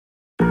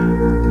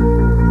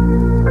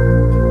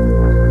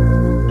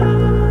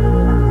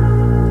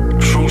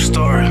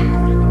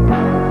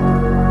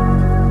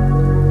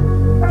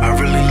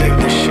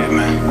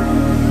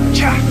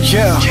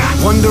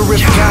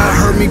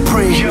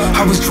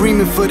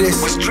dreaming for this.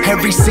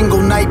 Every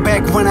single night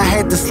back when I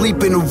had to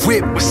sleep in a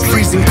whip.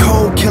 Freezing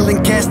cold,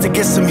 killing gas to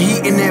get some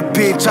heat in that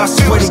bitch. I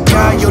swear to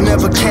God, you'll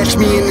never catch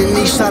me in the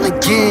niche line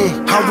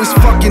again. I was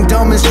fucking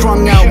dumb and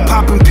strung out,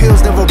 popping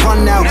pills never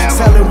run out.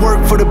 Selling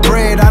work for the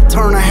bread, I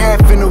turn a half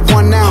into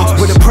 1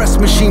 ounce. With a press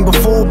machine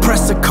before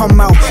presser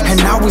come out.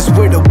 And I was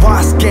with a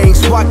boss gang,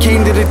 so I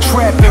came to the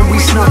trap and we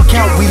snuck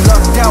out. We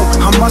lucked out,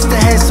 I must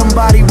have had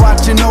somebody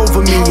watching over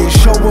me and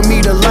showing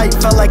me the light.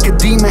 Felt like a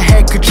demon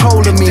had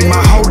control of me.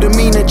 My whole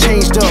demeanor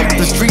changed up,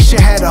 the street shit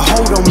had a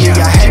hold on me.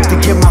 I had to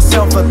get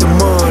myself out the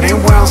mud,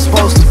 ain't where I'm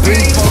supposed to be.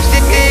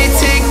 They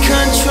take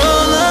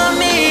control of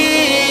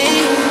me.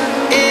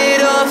 It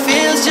all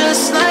feels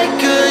just like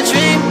a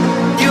dream.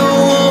 You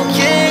won't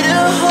get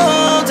a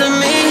hold of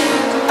me.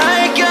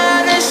 I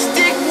gotta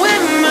stick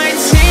with my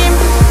team.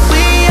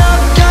 We all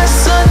got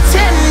some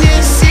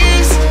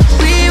tendencies.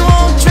 We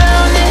won't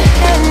drown in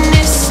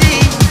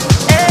Hennessy.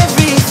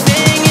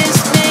 Everything is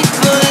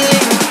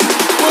make-believe.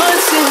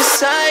 What's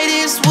inside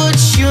is what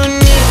you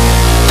need.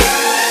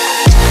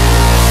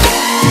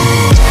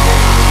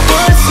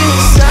 What's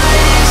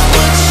inside is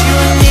what you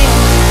need.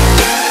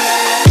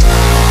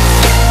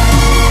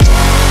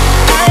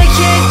 I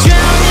can't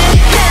drown in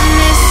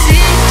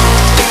Hennessy.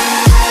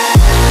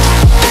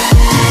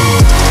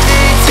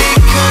 They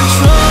take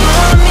control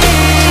of me.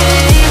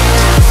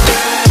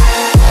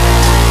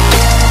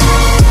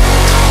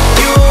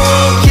 You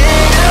won't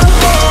get a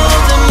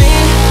hold of me.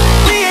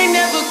 We ain't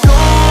never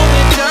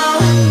going down.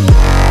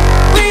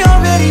 We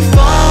already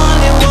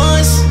falling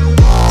once.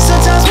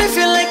 Sometimes we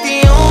feel like the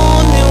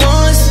only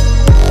ones.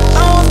 I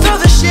won't throw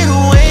the shit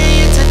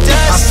away into I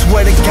dust.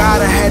 swear to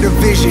God I had a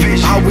vision.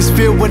 I was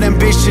filled with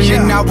ambition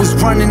and I was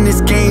running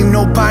this game.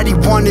 Nobody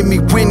wanted me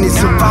winning.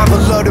 Survival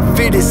of the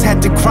fittest,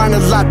 had to grind a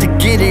lot to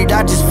get it.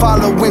 I just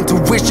follow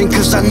intuition,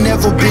 cause I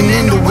never been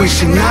into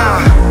wishing. Nah,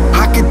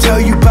 I can tell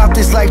you about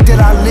this life that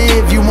I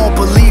live, you won't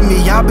believe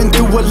me. I've been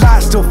through a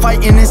lot, still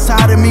fighting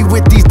inside of me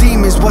with these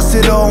demons. What's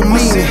it all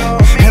meaning?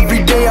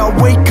 Every day I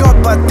wake up,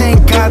 I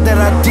thank God that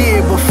I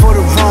did, but for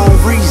the wrong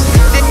reason.